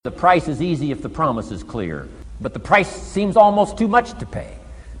The price is easy if the promise is clear, but the price seems almost too much to pay,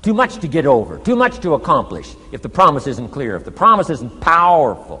 too much to get over, too much to accomplish if the promise isn't clear, if the promise isn't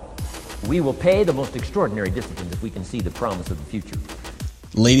powerful. We will pay the most extraordinary disciplines if we can see the promise of the future.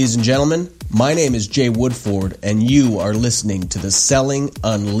 Ladies and gentlemen, my name is Jay Woodford, and you are listening to the Selling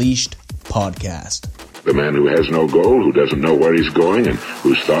Unleashed podcast. The man who has no goal, who doesn't know where he's going, and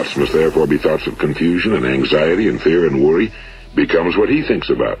whose thoughts must therefore be thoughts of confusion and anxiety and fear and worry, becomes what he thinks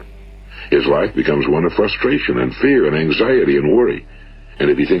about. His life becomes one of frustration and fear and anxiety and worry. And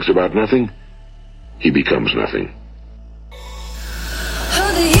if he thinks about nothing, he becomes nothing.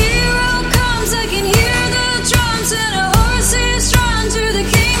 Oh, the hero comes, I can hear the drums, and a horse is drawn to the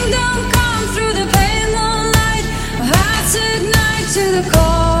kingdom come, through the pale moonlight, hearts ignite to the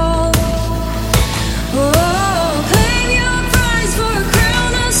call. Oh, claim your prize for a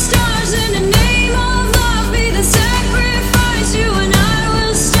crown of stars, in the name of love be the sacrifice. You and I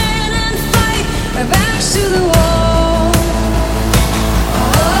will stand and fight, our backs to the wall.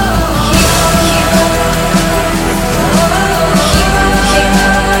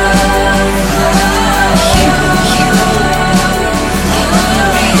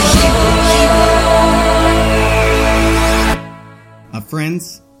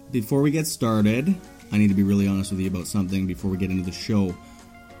 Friends, before we get started, I need to be really honest with you about something before we get into the show.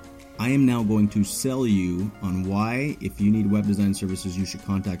 I am now going to sell you on why, if you need web design services, you should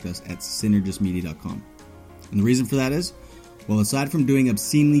contact us at synergistmedia.com. And the reason for that is, well, aside from doing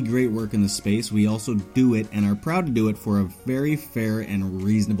obscenely great work in the space, we also do it and are proud to do it for a very fair and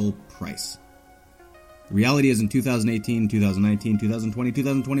reasonable price. The reality is in 2018, 2019, 2020,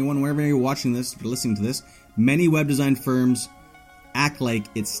 2021, wherever you're watching this or listening to this, many web design firms act like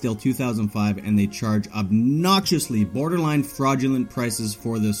it's still 2005 and they charge obnoxiously borderline fraudulent prices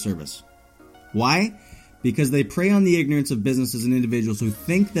for this service. Why? Because they prey on the ignorance of businesses and individuals who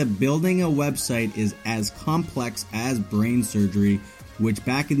think that building a website is as complex as brain surgery, which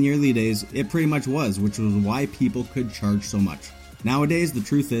back in the early days it pretty much was, which was why people could charge so much. Nowadays, the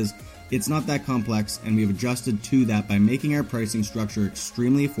truth is, it's not that complex, and we've adjusted to that by making our pricing structure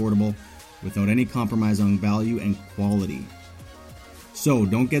extremely affordable without any compromise on value and quality. So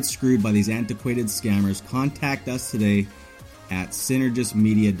don't get screwed by these antiquated scammers. Contact us today at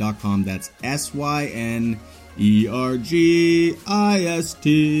synergistmedia.com. That's SYNERGIST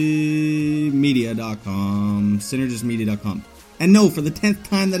media.com. Synergistmedia.com. And no, for the 10th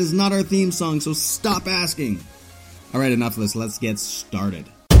time, that is not our theme song, so stop asking. All right, enough of this. Let's get started.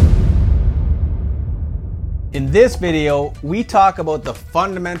 In this video, we talk about the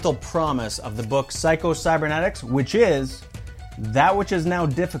fundamental promise of the book Pscyho, Cybernetics, which is that which is now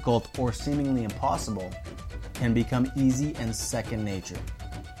difficult or seemingly impossible can become easy and second nature.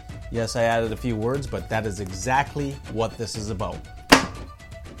 Yes, I added a few words, but that is exactly what this is about.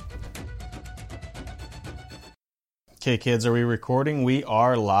 Okay, kids, are we recording? We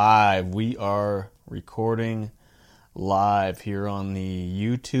are live. We are recording live here on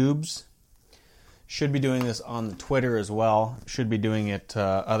the YouTubes. Should be doing this on the Twitter as well. Should be doing it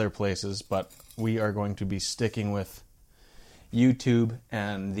other places, but we are going to be sticking with YouTube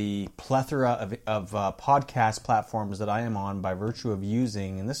and the plethora of podcast platforms that I am on by virtue of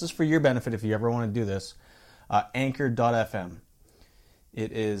using, and this is for your benefit if you ever want to do this, Anchor.fm.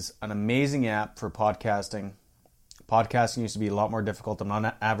 It is an amazing app for podcasting. Podcasting used to be a lot more difficult. I'm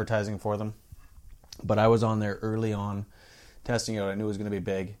not advertising for them, but I was on there early on testing it out. I knew it was going to be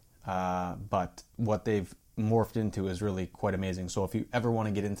big, but what they've morphed into is really quite amazing. So if you ever want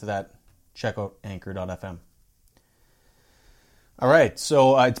to get into that, check out Anchor.fm. All right,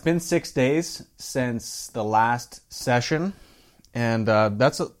 so it's been 6 days since the last session, and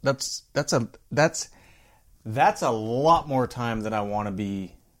that's a lot more time than I want to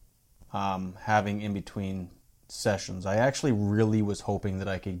be having in between sessions. I actually really was hoping that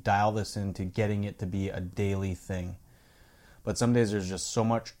I could dial this into getting it to be a daily thing, but some days there's just so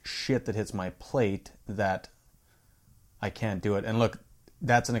much shit that hits my plate that I can't do it. And look,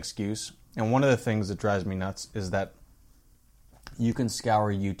 that's an excuse. And one of the things that drives me nuts is that you can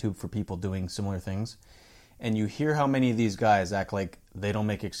scour YouTube for people doing similar things, and you hear how many of these guys act like they don't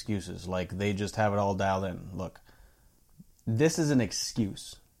make excuses, like they just have it all dialed in. Look, this is an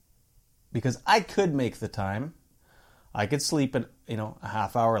excuse, because I could make the time. I could sleep at, a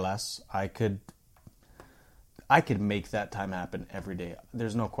half hour less. I could make that time happen every day.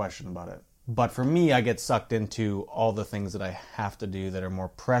 There's no question about it. But for me, I get sucked into all the things that I have to do that are more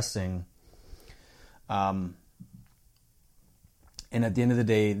pressing. And at the end of the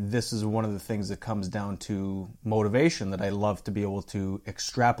day, this is one of the things that comes down to motivation that I love to be able to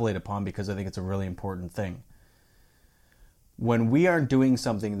extrapolate upon, because I think it's a really important thing. when we aren't doing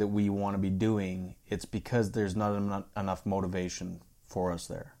something that we want to be doing, it's because there's not enough motivation for us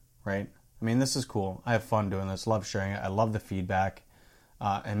there, right? I mean, this is cool. I have fun doing this. Love sharing it. I love the feedback.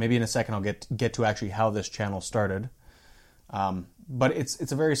 And maybe in a second I'll get to actually how this channel started. But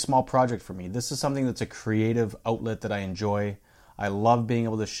it's a very small project for me. This is something that's a creative outlet that I enjoy. I love being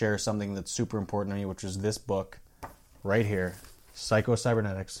able to share something that's super important to me, which is this book right here,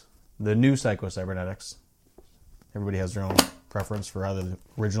 Cybernetics, the new Cybernetics. Everybody has their own preference for either the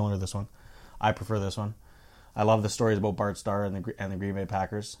original or this one. I prefer this one. I love the stories about Bart Starr and the Green Bay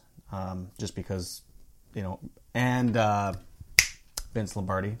Packers, just because, and Vince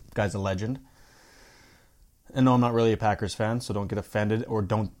Lombardi, guy's a legend. And no, I'm not really a Packers fan, so don't get offended, or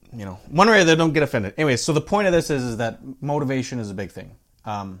don't, one way or the other, don't get offended. Anyway, so the point of this is that motivation is a big thing.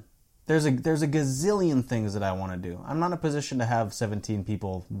 There's a gazillion things that I want to do. I'm not in a position to have 17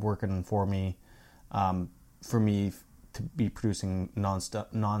 people working for me to be producing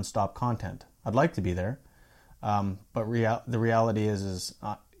non-stop content. I'd like to be there, but the reality is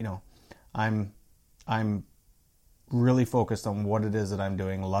I'm really focused on what it is that I'm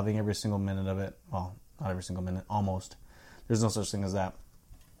doing, loving every single minute of it. Well, not every single minute, almost. There's no such thing as that.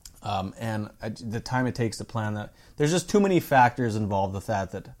 The time it takes to plan that, there's just too many factors involved with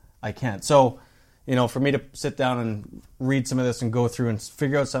that I can't. So, for me to sit down and read some of this and go through and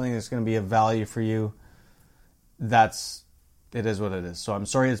figure out something that's going to be of value for you, it is what it is. So I'm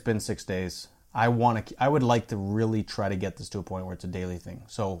sorry it's been 6 days. I would like to really try to get this to a point where it's a daily thing.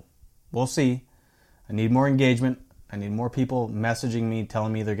 So we'll see. I need more engagement. I need more people messaging me,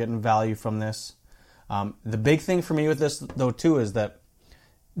 telling me they're getting value from this. The big thing for me with this, though, too, is that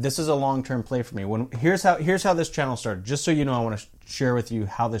this is a long-term play for me. Here's how this channel started. Just so you know, I want to share with you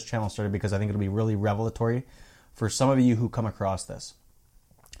how this channel started, because I think it'll be really revelatory for some of you who come across this.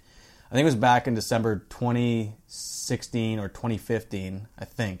 I think it was back in December 2016 or 2015, I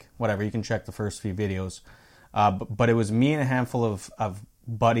think. Whatever, you can check the first few videos. But it was me and a handful of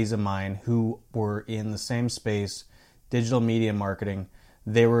buddies of mine who were in the same space, digital media marketing.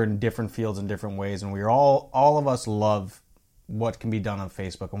 They were in different fields in different ways, and we were all of us love what can be done on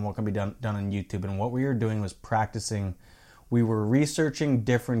Facebook and what can be done on YouTube. And what we were doing was practicing. We were researching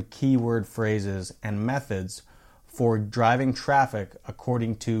different keyword phrases and methods for driving traffic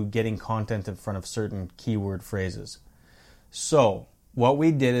according to getting content in front of certain keyword phrases. So what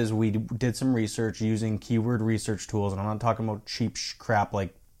we did is we did some research using keyword research tools, and I'm not talking about cheap crap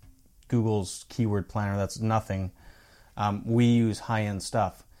like Google's keyword planner. That's nothing. We use high-end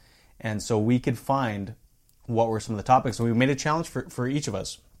stuff. And so we could find what were some of the topics. And we made a challenge for each of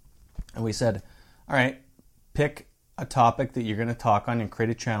us. And we said, all right, pick a topic that you're going to talk on and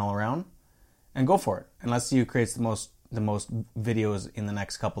create a channel around, and go for it. And let's see who creates the most videos in the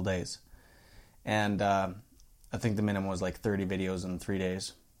next couple days. And I think the minimum was like 30 videos in 3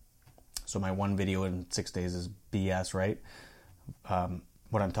 days. So my one video in 6 days is BS, right?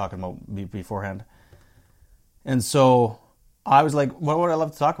 What I'm talking about beforehand. And so I was like, what would I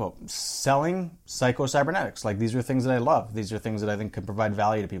love to talk about? Selling Cybernetics. Like, these are things that I love. These are things that I think could provide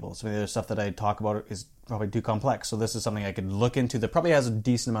value to people. Some of the other stuff that I talk about is probably too complex. So this is something I could look into that probably has a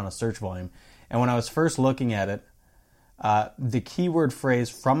decent amount of search volume. And when I was first looking at it, the keyword phrase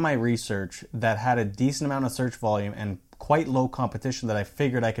from my research that had a decent amount of search volume and quite low competition that I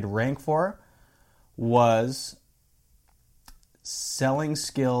figured I could rank for was selling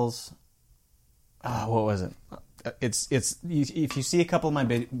skills. What was it? It's if you see a couple of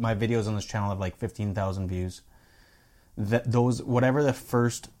my videos on this channel have like 15,000 views, whatever the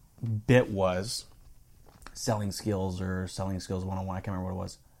first bit was, selling skills or selling skills 101, I can't remember what it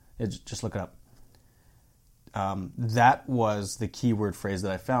was. Just look it up. That was the keyword phrase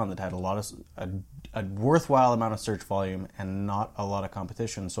that I found that had a worthwhile amount of search volume and not a lot of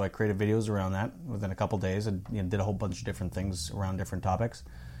competition. So I created videos around that within a couple of days. I did a whole bunch of different things around different topics,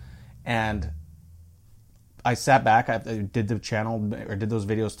 and I sat back. I did the channel or did those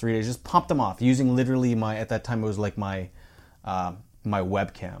videos 3 days, just pumped them off using literally at that time it was like my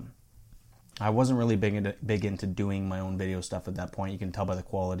webcam. I wasn't really big into doing my own video stuff at that point. You can tell by the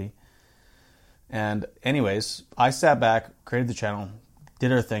quality. And anyways, I sat back, created the channel,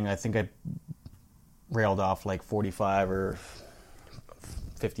 did our thing. I think I railed off like 45 or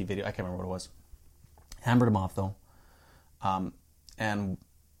 50 videos. I can't remember what it was. Hammered them off though. And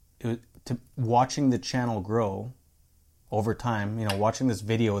watching the channel grow over time, watching this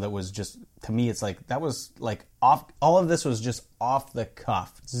video that was just, to me, it's like, that was like off, all of this was just off the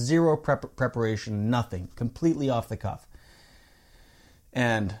cuff. Zero preparation, nothing. Completely off the cuff.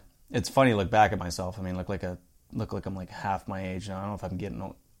 And it's funny to look back at myself. I mean, look like I'm like half my age now. I don't know if I'm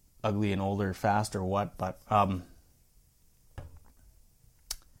getting ugly and older fast or what, but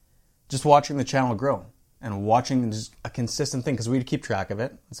just watching the channel grow and watching just a consistent thing, because we keep track of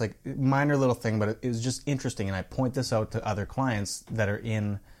it. It's like a minor little thing, but it was just interesting. And I point this out to other clients that are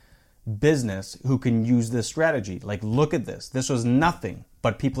in business who can use this strategy. Like, look at this. This was nothing,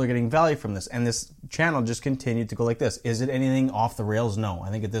 but people are getting value from this. And this channel just continued to go like this. Is it anything off the rails? No. I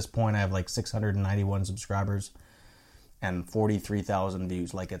think at this point I have like 691 subscribers and 43,000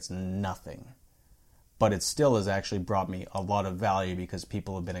 views. Like, it's nothing. But it still has actually brought me a lot of value because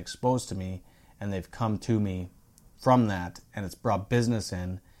people have been exposed to me and they've come to me from that, and it's brought business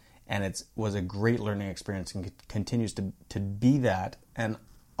in, and it was a great learning experience and continues to be that. And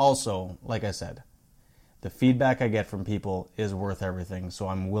also, like I said, the feedback I get from people is worth everything, so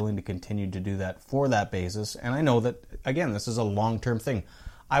I'm willing to continue to do that for that basis. And I know that, again, this is a long-term thing.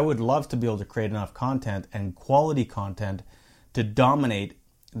 I would love to be able to create enough content and quality content to dominate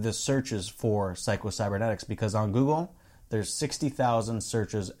the searches for Pscyho-Cybernetics, because on Google, there's 60,000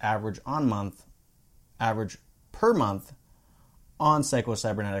 searches average per month on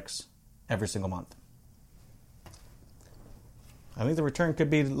Pscyho-Cybernetics every single month. I think the return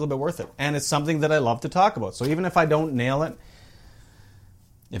could be a little bit worth it. And it's something that I love to talk about. So even if I don't nail it,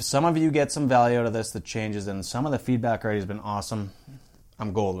 if some of you get some value out of this that changes, and some of the feedback already has been awesome,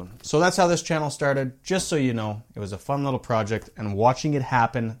 I'm golden. So that's how this channel started. Just so you know, it was a fun little project, and watching it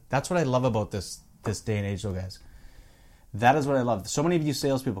happen, that's what I love about this day and age, though, guys. That is what I love. So many of you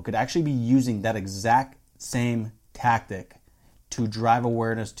salespeople could actually be using that exact same tactic to drive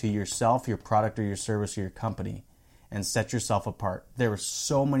awareness to yourself, your product, or your service, or your company, and set yourself apart. There are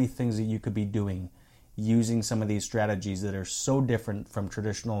so many things that you could be doing using some of these strategies that are so different from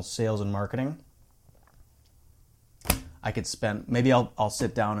traditional sales and marketing. I could spend, maybe I'll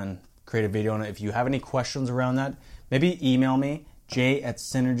sit down and create a video on it. If you have any questions around that, maybe email me,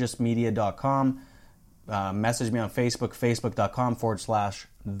 j@synergistmedia.com. Message me on Facebook,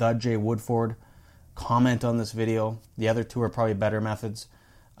 facebook.com/thejwoodford. Comment on this video. The other two are probably better methods.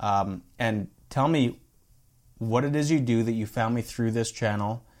 And tell me what it is you do that you found me through this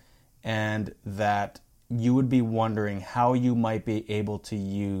channel, and that you would be wondering how you might be able to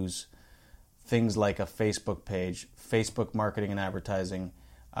use things like a Facebook page, Facebook marketing and advertising,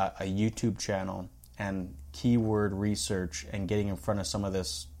 a YouTube channel, and keyword research, and getting in front of some of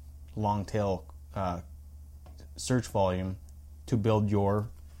this long tail search volume to build your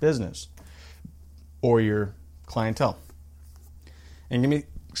business or your clientele. And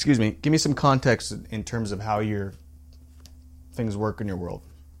give me some context in terms of how your things work in your world.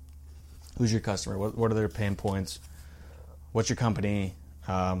 Who's your customer? What are their pain points? What's your company?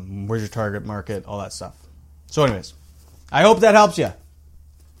 Where's your target market? All that stuff. So anyways, I hope that helps you.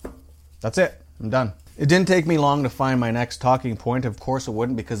 That's it. I'm done. It didn't take me long to find my next talking point. Of course it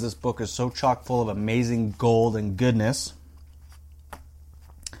wouldn't, because this book is so chock full of amazing gold and goodness.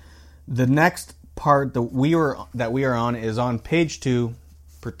 The next part that we are on is on page 2,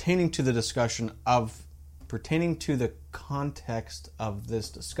 pertaining to the context of this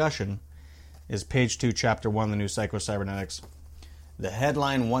discussion, is page 2, chapter 1, the new Pscyho-Cybernetics. The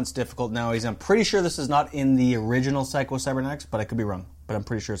headline, once difficult, now easy. I'm pretty sure this is not in the original Pscyho-Cybernetics, but I could be wrong. But I'm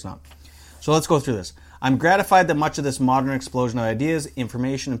pretty sure it's not. So let's go through this. I'm gratified that much of this modern explosion of ideas,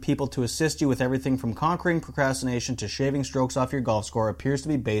 information, and people to assist you with everything from conquering procrastination to shaving strokes off your golf score appears to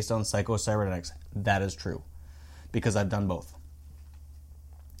be based on Pscyho-Cybernetics. That is true, because I've done both.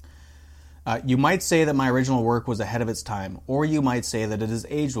 You might say that my original work was ahead of its time, or you might say that it has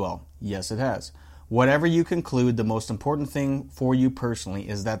aged well. Yes, it has. Whatever you conclude, the most important thing for you personally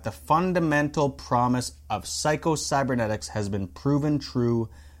is that the fundamental promise of Pscyho-Cybernetics has been proven true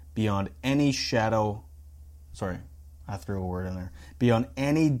beyond any shadow... Sorry, I threw a word in there. Beyond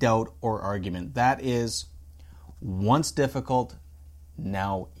any doubt or argument. That is, once difficult,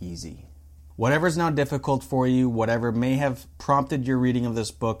 now easy. Whatever is now difficult for you, whatever may have prompted your reading of this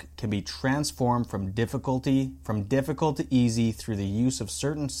book, can be transformed from difficult to easy through the use of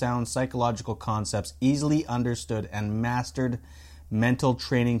certain sound psychological concepts, easily understood and mastered mental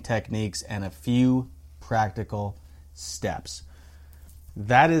training techniques, and a few practical steps.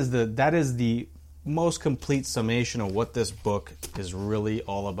 That is the most complete summation of what this book is really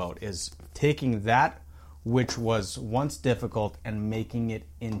all about, is taking that which was once difficult and making it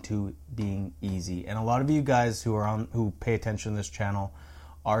into being easy. And a lot of you guys who pay attention to this channel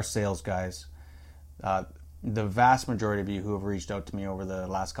are sales guys. The vast majority of you who have reached out to me over the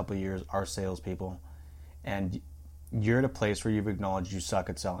last couple of years are salespeople. And you're at a place where you've acknowledged you suck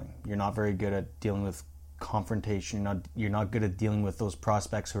at selling. You're not very good at dealing with confrontation. You're not good at dealing with those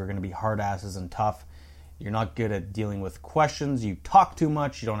prospects who are going to be hard asses and tough. You're not good at dealing with questions. You talk too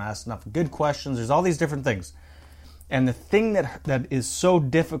much. You don't ask enough good questions. There's all these different things. And the thing that is so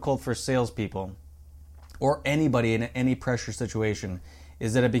difficult for salespeople or anybody in any pressure situation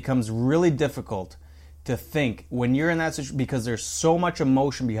is that it becomes really difficult to think when you're in that situation, because there's so much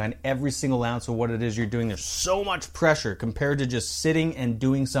emotion behind every single ounce of what it is you're doing. There's so much pressure compared to just sitting and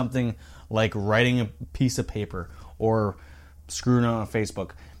doing something like writing a piece of paper or screwing on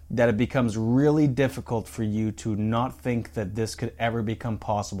Facebook, that it becomes really difficult for you to not think that this could ever become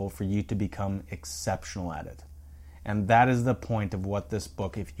possible for you to become exceptional at it. And that is the point of what this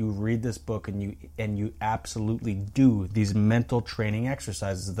book, if you read this book and you absolutely do these mental training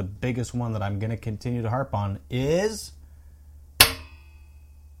exercises, the biggest one that I'm going to continue to harp on is,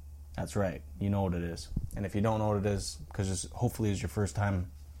 that's right, you know what it is. And if you don't know what it is, because hopefully it's your first time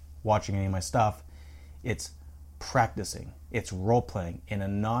watching any of my stuff, it's practicing. It's role-playing in a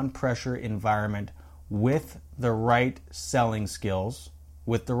non-pressure environment with the right selling skills,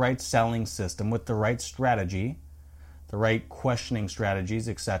 with the right selling system, with the right strategy, the right questioning strategies,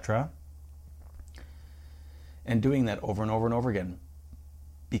 etc. And doing that over and over and over again.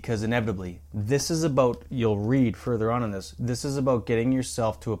 Because inevitably, this is about, you'll read further on in this is about getting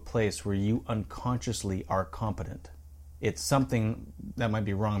yourself to a place where you unconsciously are competent. It's something that might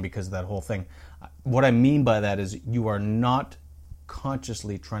be wrong because of that whole thing. What I mean by that is you are not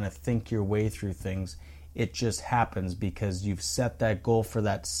consciously trying to think your way through things. It just happens because you've set that goal for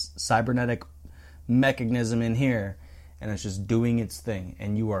that cybernetic mechanism in here, and it's just doing its thing,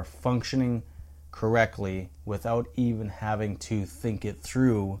 and you are functioning correctly without even having to think it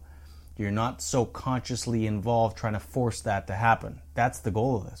through. You're not so consciously involved trying to force that to happen. That's the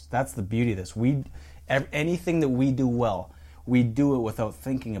goal of this. That's the beauty of this. Anything that we do well, we do it without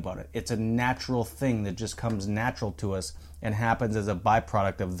thinking about it. It's a natural thing that just comes natural to us and happens as a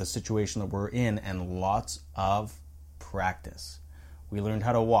byproduct of the situation that we're in, and lots of practice. We learned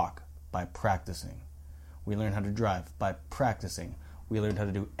how to walk by practicing. We learned how to drive by practicing. We learned how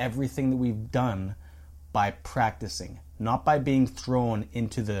to do everything that we've done by practicing, not by being thrown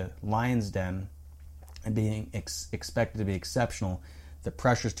into the lion's den and being expected to be exceptional. The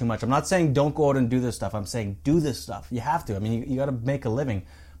pressure's too much. I'm not saying don't go out and do this stuff. I'm saying do this stuff. You have to. I mean, you got to make a living.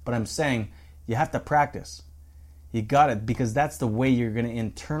 But I'm saying you have to practice. You got it, because that's the way you're going to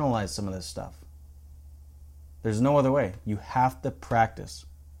internalize some of this stuff. There's no other way. You have to practice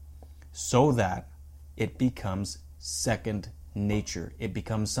so that it becomes second nature. It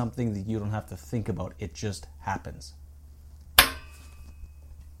becomes something that you don't have to think about. It just happens.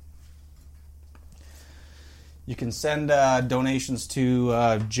 You can send donations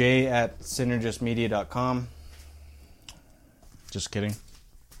to j@synergistmedia.com. Just kidding.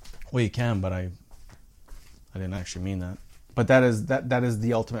 Well, you can, but I didn't actually mean that. But that is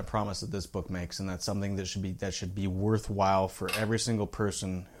the ultimate promise that this book makes, and that's something that should be worthwhile for every single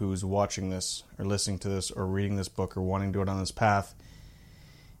person who's watching this or listening to this or reading this book or wanting to go down this path,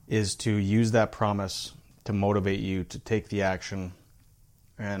 is to use that promise to motivate you to take the action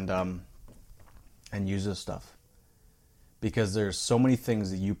and use this stuff. Because there's so many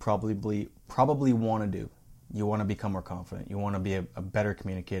things that you probably want to do. You want to become more confident. You want to be a better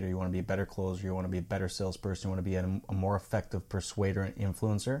communicator. You want to be a better closer. You want to be a better salesperson. You want to be a more effective persuader and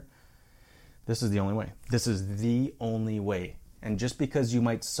influencer. This is the only way. This is the only way. And just because you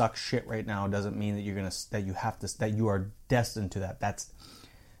might suck shit right now doesn't mean that that you are destined to that.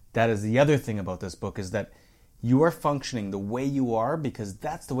 That is the other thing about this book, is that you are functioning the way you are because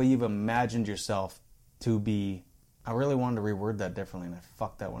that's the way you've imagined yourself to be. I really wanted to reword that differently, and I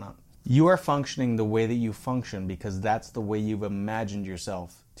fucked that one up. You are functioning the way that you function because that's the way you've imagined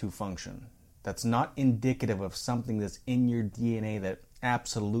yourself to function. That's not indicative of something that's in your DNA that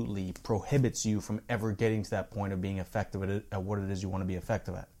absolutely prohibits you from ever getting to that point of being effective at what it is you want to be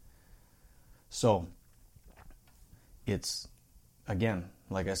effective at. So, it's, again,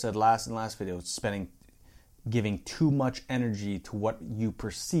 like I said in the last video, it's giving too much energy to what you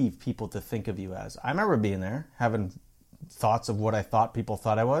perceive people to think of you as. I remember being there, having thoughts of what I thought people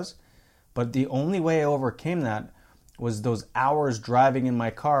thought I was, but the only way I overcame that was those hours driving in my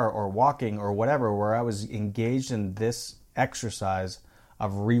car or walking or whatever, where I was engaged in this exercise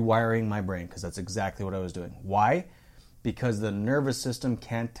of rewiring my brain, because that's exactly what I was doing. Why? Because the nervous system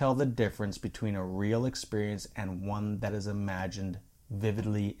can't tell the difference between a real experience and one that is imagined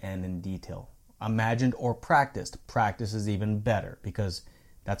vividly and in detail. Imagined or practiced. Practice is even better because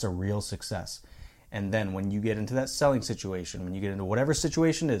that's a real success. And then when you get into that selling situation, when you get into whatever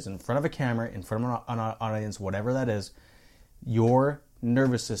situation it is, in front of a camera, in front of an audience, whatever that is, your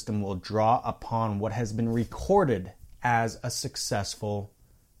nervous system will draw upon what has been recorded as a successful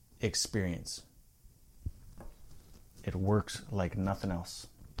experience. It works like nothing else.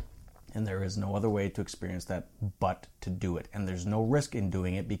 And there is no other way to experience that but to do it. And there's no risk in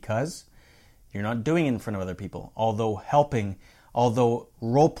doing it because you're not doing it in front of other people. Although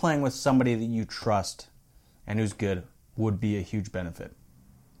role-playing with somebody that you trust and who's good would be a huge benefit.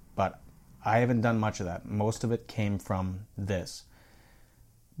 But I haven't done much of that. Most of it came from this.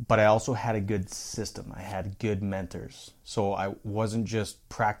 But I also had a good system. I had good mentors. So I wasn't just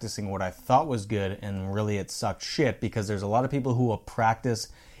practicing what I thought was good and really it sucked shit, because there's a lot of people who will practice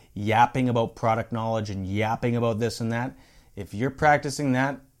yapping about product knowledge and yapping about this and that. If you're practicing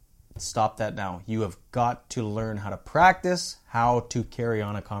that, stop that now. You have got to learn how to practice, how to carry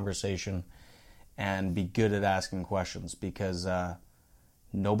on a conversation, and be good at asking questions, because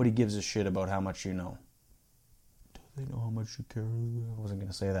nobody gives a shit about how much you know. They know how much you care. I wasn't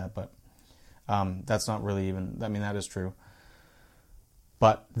going to say that, but that's not really even, I mean, that is true.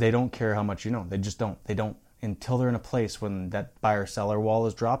 But they don't care how much you know. They just don't. They don't until they're in a place when that buyer-seller wall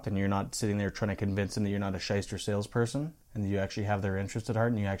is dropped and you're not sitting there trying to convince them that you're not a shyster salesperson and that you actually have their interest at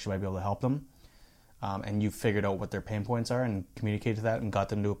heart and you actually might be able to help them. And you've figured out what their pain points are and communicated to that and got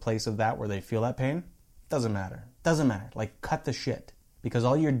them to a place of that where they feel that pain. Doesn't matter. Doesn't matter. Like, cut the shit. Because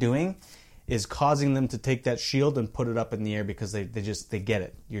all you're doing is causing them to take that shield and put it up in the air because they get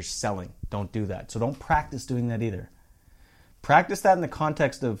it. You're selling. Don't do that. So don't practice doing that either. Practice that in the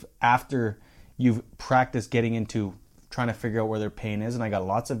context of after you've practiced getting into trying to figure out where their pain is. And I got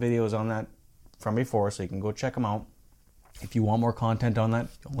lots of videos on that from before, so you can go check them out. If you want more content on that,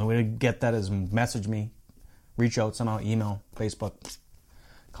 the only way to get that is message me, reach out somehow, email, Facebook,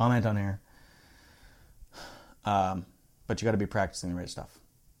 comment on air. But you got to be practicing the right stuff.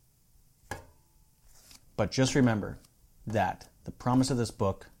 But just remember that the promise of this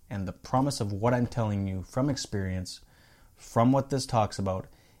book and the promise of what I'm telling you from experience, from what this talks about,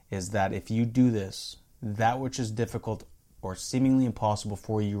 is that if you do this, that which is difficult or seemingly impossible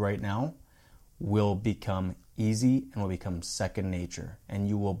for you right now will become easy and will become second nature. And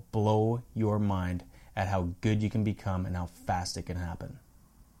you will blow your mind at how good you can become and how fast it can happen.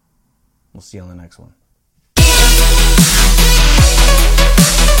 We'll see you on the next one.